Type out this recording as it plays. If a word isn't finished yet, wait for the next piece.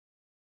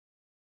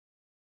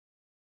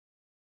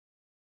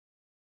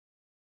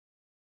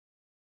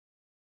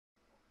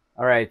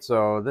All right,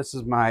 so this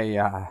is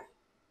my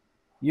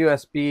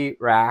USB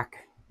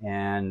rack,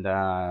 and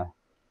I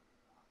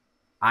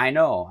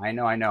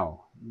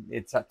know,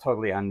 it's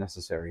totally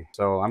unnecessary.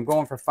 So I'm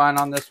going for fun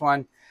on this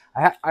one.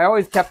 I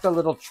always kept a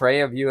little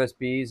tray of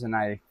USBs, and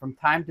I from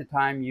time to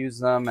time use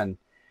them, and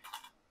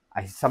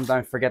I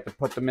sometimes forget to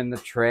put them in the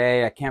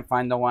tray. I can't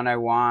find the one I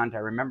want. I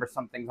remember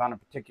something's on a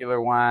particular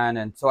one,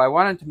 and so I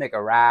wanted to make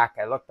a rack.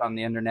 I looked on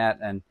the internet,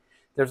 and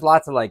there's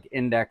lots of like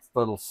indexed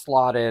little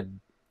slotted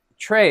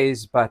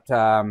trays, but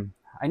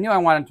I knew I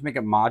wanted to make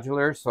it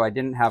modular, so I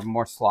didn't have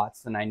more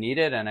slots than I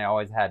needed, and I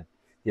always had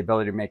the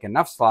ability to make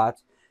enough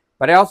slots.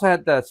 But I also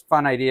had this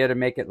fun idea to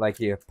make it like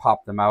you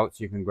pop them out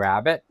so you can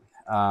grab it.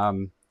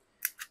 Um,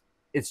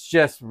 it's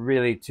just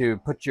really to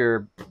put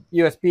your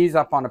USBs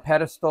up on a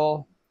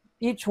pedestal.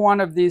 Each one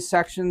of these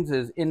sections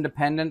is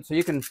independent, so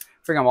you can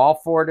bring them all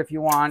forward if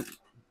you want,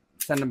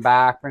 send them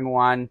back, bring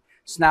one,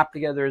 snap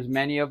together as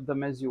many of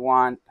them as you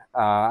want.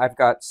 I've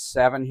got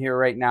 7 here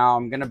right now.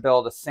 I'm going to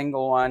build a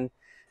single one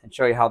and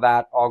show you how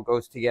that all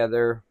goes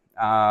together.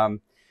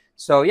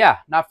 So yeah,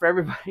 not for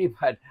everybody,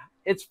 but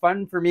it's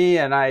fun for me,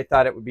 and I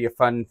thought it would be a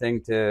fun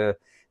thing to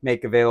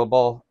make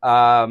available.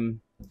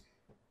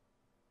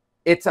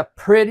 It's a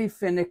pretty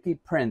finicky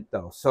print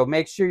though, so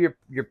make sure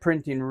you're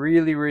printing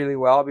really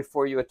well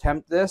before you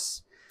attempt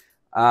this.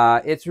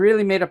 It's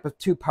really made up of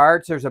 2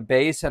 parts. There's a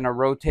base and a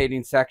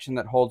rotating section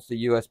that holds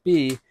the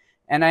USB.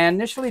 And I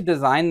initially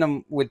designed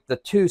them with the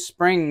 2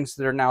 springs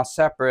that are now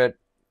separate,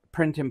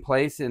 print in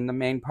place in the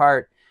main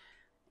part.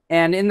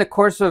 And in the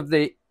course of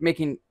the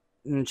making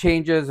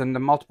changes and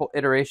the multiple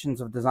iterations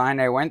of design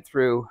I went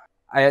through,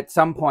 I at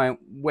some point,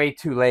 way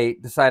too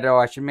late, decided, oh,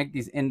 I should make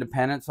these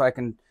independent so I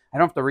don't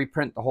have to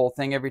reprint the whole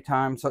thing every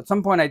time. So at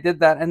some point I did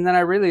that, and then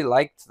I really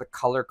liked the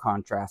color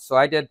contrast. So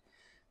I did,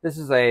 this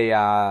is a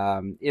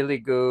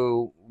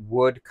Iligu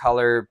wood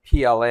color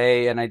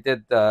PLA, and I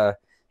did the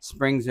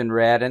springs in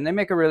red, and they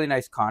make a really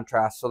nice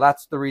contrast. So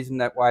that's the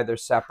reason why they're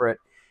separate.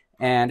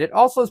 And it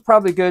also is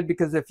probably good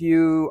because if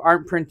you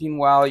aren't printing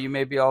well, you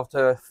may be able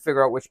to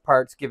figure out which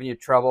part's giving you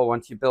trouble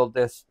once you build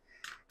this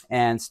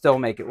and still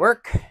make it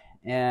work.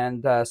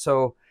 And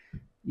so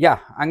yeah,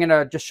 I'm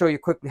gonna just show you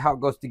quickly how it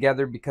goes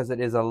together because it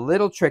is a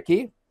little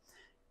tricky.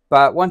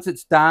 But once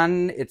it's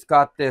done, it's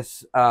got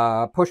this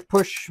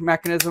push-push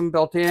mechanism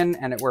built in,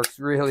 and it works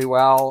really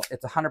well.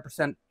 It's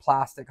 100%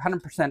 plastic,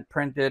 100%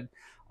 printed,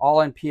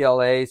 all in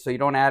PLA, so you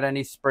don't add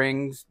any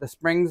springs. The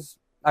springs,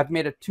 I've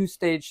made a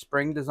 2-stage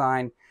spring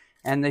design,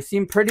 and they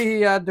seem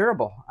pretty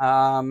durable.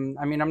 I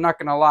mean, I'm not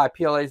going to lie,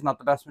 PLA is not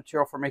the best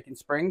material for making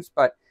springs,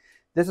 but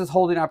this is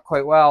holding up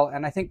quite well.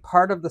 And I think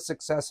part of the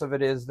success of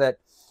it is that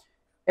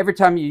every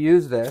time you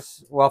use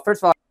this, well,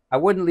 first of all, I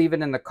wouldn't leave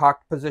it in the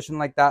cocked position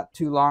like that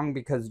too long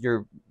because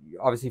you're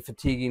obviously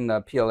fatiguing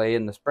the PLA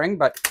in the spring.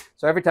 But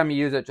so every time you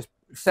use it, just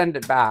send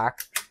it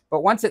back.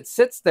 But once it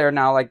sits there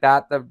now like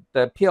that,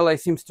 the PLA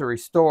seems to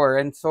restore.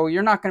 And so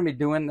you're not going to be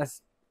doing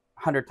this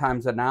 100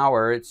 times an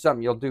hour. It's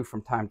something you'll do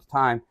from time to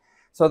time.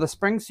 So the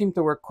springs seem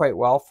to work quite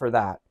well for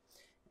that.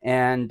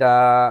 And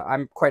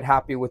I'm quite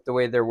happy with the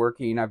way they're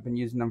working. I've been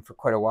using them for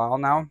quite a while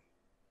now.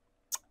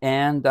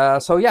 And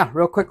so yeah,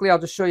 real quickly, I'll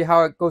just show you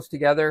how it goes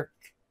together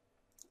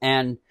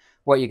and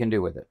what you can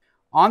do with it.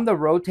 On the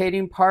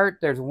rotating part,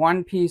 there's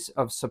one piece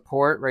of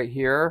support right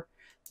here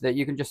that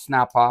you can just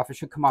snap off. It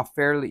should come off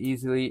fairly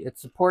easily. It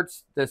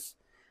supports this.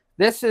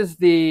 This is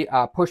the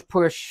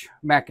push-push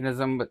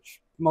mechanism,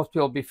 which most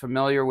people will be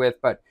familiar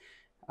with, but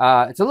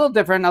it's a little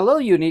different, a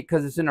little unique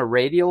because it's in a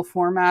radial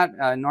format.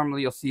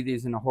 Normally you'll see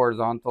these in a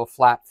horizontal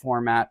flat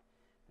format.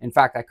 In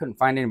fact, I couldn't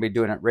find anybody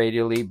doing it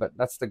radially, but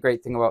that's the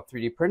great thing about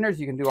 3D printers.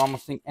 You can do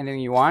almost anything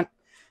you want.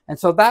 And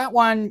so that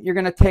one you're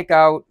going to take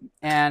out,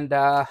 and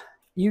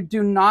you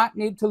do not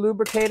need to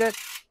lubricate it,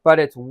 but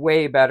it's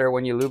way better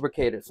when you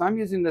lubricate it. So I'm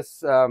using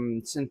this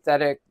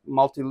synthetic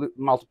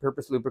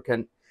multi-purpose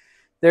lubricant.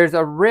 There's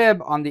a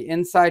rib on the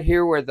inside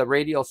here where the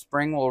radial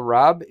spring will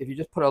rub. If you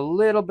just put a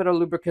little bit of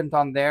lubricant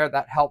on there,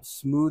 that helps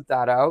smooth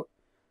that out.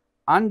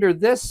 Under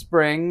this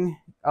spring,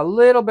 a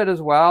little bit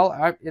as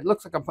well. It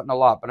looks like I'm putting a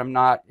lot, but I'm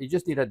not. You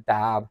just need a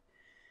dab.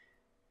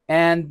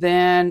 And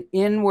then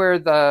in where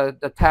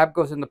the tab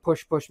goes in the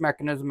push-push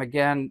mechanism,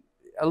 again,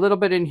 a little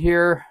bit in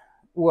here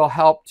will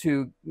help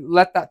to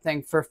let that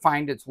thing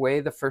find its way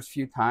the first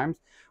few times.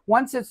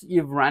 Once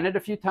you've run it a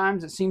few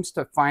times, it seems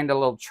to find a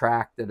little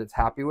track that it's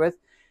happy with.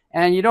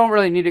 And you don't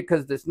really need it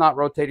because it's not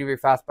rotating very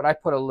fast, but I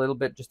put a little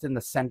bit just in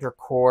the center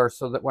core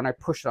so that when I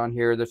push it on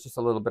here, there's just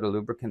a little bit of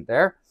lubricant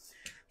there.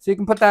 So you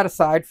can put that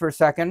aside for a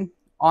second.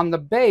 On the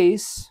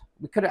base,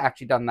 we could have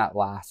actually done that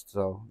last.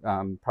 So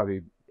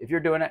probably if you're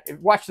doing it,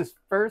 watch this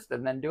first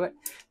and then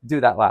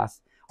do that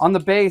last. On the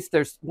base,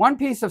 there's one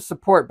piece of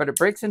support, but it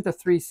breaks into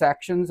 3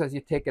 sections as you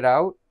take it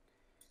out.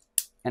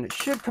 And it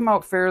should come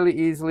out fairly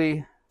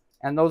easily.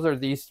 And those are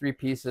these 3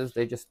 pieces.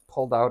 They just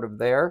pulled out of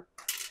there.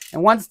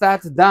 And once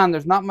that's done,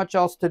 there's not much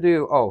else to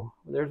do. Oh,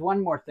 there's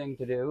one more thing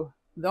to do.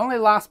 The only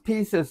last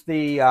piece is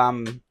the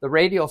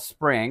radial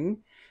spring.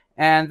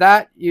 And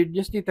that, you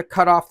just need to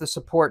cut off the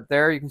support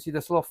there. You can see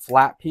this little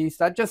flat piece.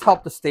 That just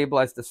helped to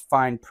stabilize this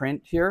fine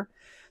print here.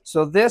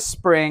 So this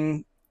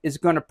spring is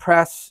going to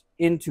press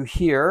into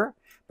here.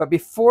 But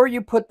before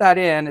you put that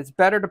in, it's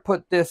better to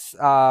put this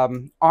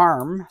sprung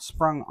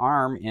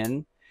arm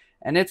in.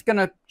 And it's going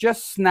to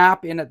just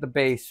snap in at the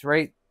base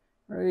right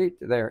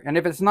there. And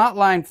if it's not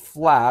lined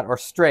flat or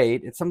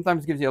straight, it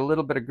sometimes gives you a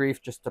little bit of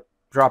grief just to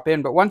drop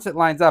in. But once it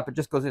lines up, it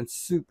just goes in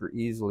super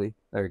easily.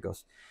 There it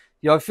goes.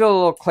 You'll feel a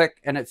little click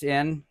and it's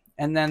in.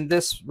 And then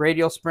this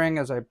radial spring,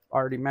 as I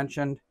already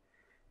mentioned,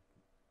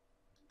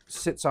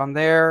 sits on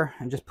there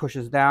and just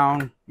pushes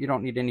down. You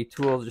don't need any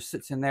tools, it just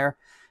sits in there.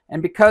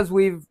 And because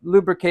we've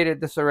lubricated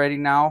this already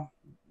now,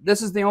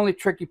 this is the only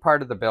tricky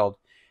part of the build.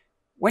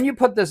 When you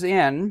put this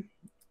in,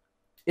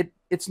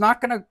 it's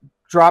not going to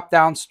drop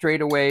down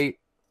straight away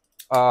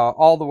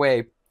all the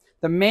way.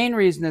 The main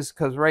reason is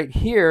because right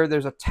here,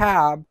 there's a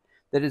tab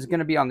that is going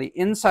to be on the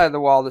inside of the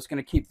wall that's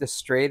going to keep this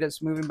straight as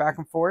it's moving back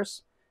and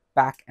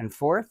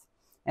forth.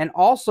 And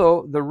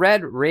also the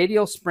red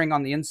radial spring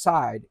on the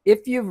inside.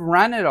 If you've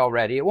run it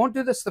already, it won't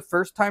do this the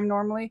first time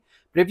normally,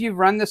 but if you've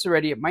run this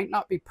already, it might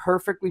not be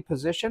perfectly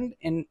positioned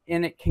and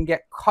it can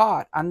get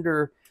caught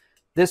under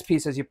this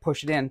piece as you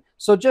push it in.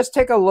 So just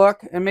take a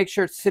look and make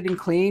sure it's sitting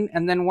clean.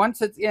 And then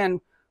once it's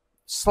in,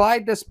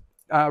 slide this,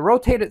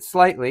 rotate it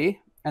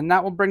slightly, and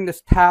that will bring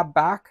this tab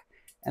back.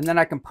 And then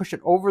I can push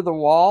it over the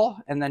wall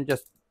and then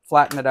just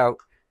flatten it out.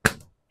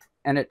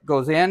 And it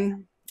goes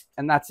in,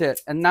 and that's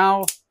it. And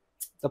now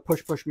the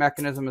push-push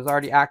mechanism is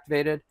already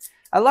activated.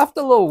 I left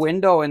a little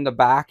window in the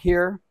back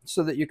here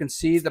so that you can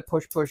see the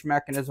push-push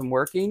mechanism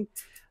working.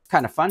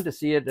 Kind of fun to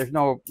see it. There's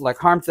no like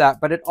harm to that,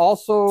 but it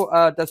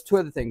also does two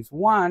other things.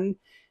 One,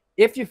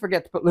 if you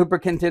forget to put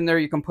lubricant in there,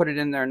 you can put it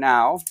in there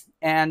now.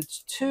 And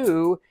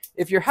two,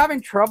 if you're having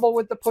trouble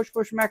with the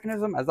push-push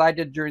mechanism, as I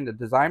did during the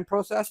design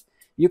process,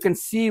 you can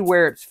see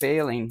where it's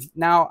failing.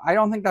 Now, I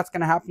don't think that's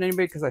going to happen to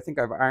anybody because I think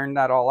I've ironed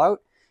that all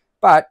out.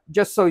 But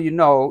just so you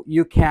know,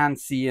 you can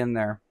see in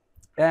there.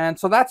 And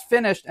so that's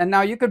finished. And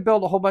now you could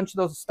build a whole bunch of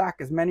those, stack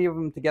as many of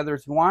them together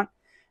as you want.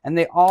 And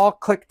they all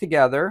click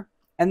together.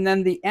 And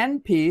then the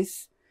end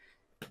piece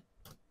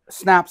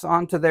snaps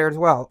onto there as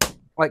well,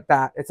 like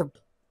that. It's a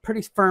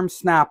pretty firm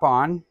snap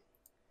on.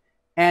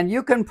 And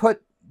you can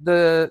put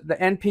the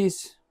end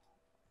piece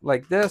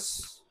like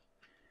this.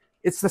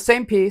 It's the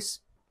same piece,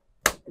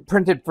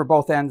 printed for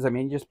both ends. I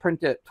mean, you just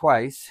print it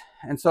twice.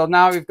 And so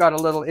now we've got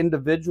a little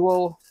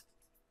individual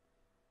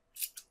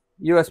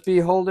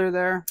USB holder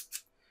there.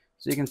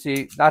 So you can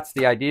see that's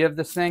the idea of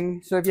this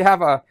thing. So if you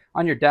have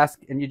on your desk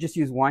and you just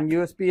use one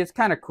USB, it's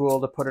kind of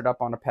cool to put it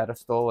up on a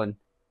pedestal. And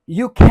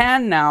you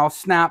can now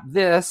snap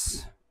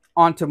this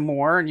onto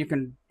more, and you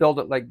can build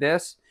it like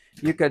this.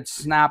 You could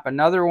snap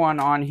another one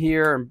on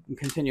here and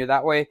continue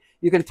that way.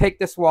 You can take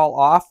this wall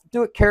off.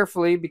 Do it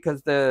carefully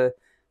because the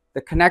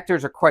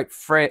connectors are quite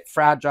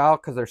fragile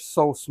because they're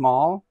so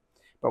small.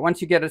 But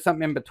once you get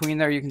something in between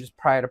there, you can just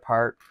pry it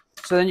apart.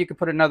 So then you could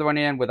put another one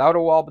in without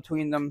a wall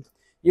between them.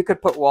 You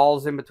could put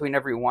walls in between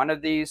every one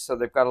of these so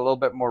they've got a little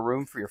bit more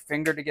room for your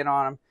finger to get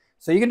on them.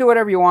 So you can do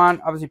whatever you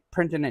want, obviously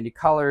print in any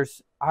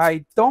colors.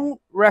 I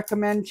don't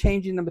recommend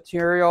changing the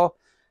material.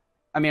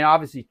 I mean,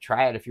 obviously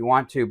try it if you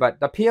want to, but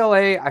the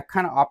PLA, I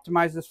kind of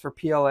optimized this for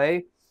PLA.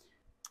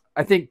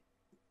 I think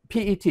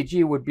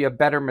PETG would be a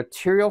better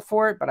material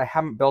for it, but I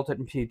haven't built it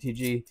in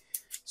PETG.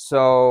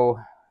 So,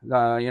 you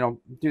know,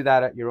 do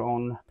that at your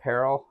own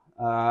peril.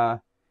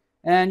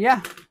 And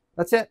yeah,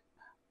 that's it.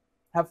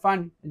 Have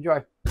fun.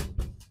 Enjoy.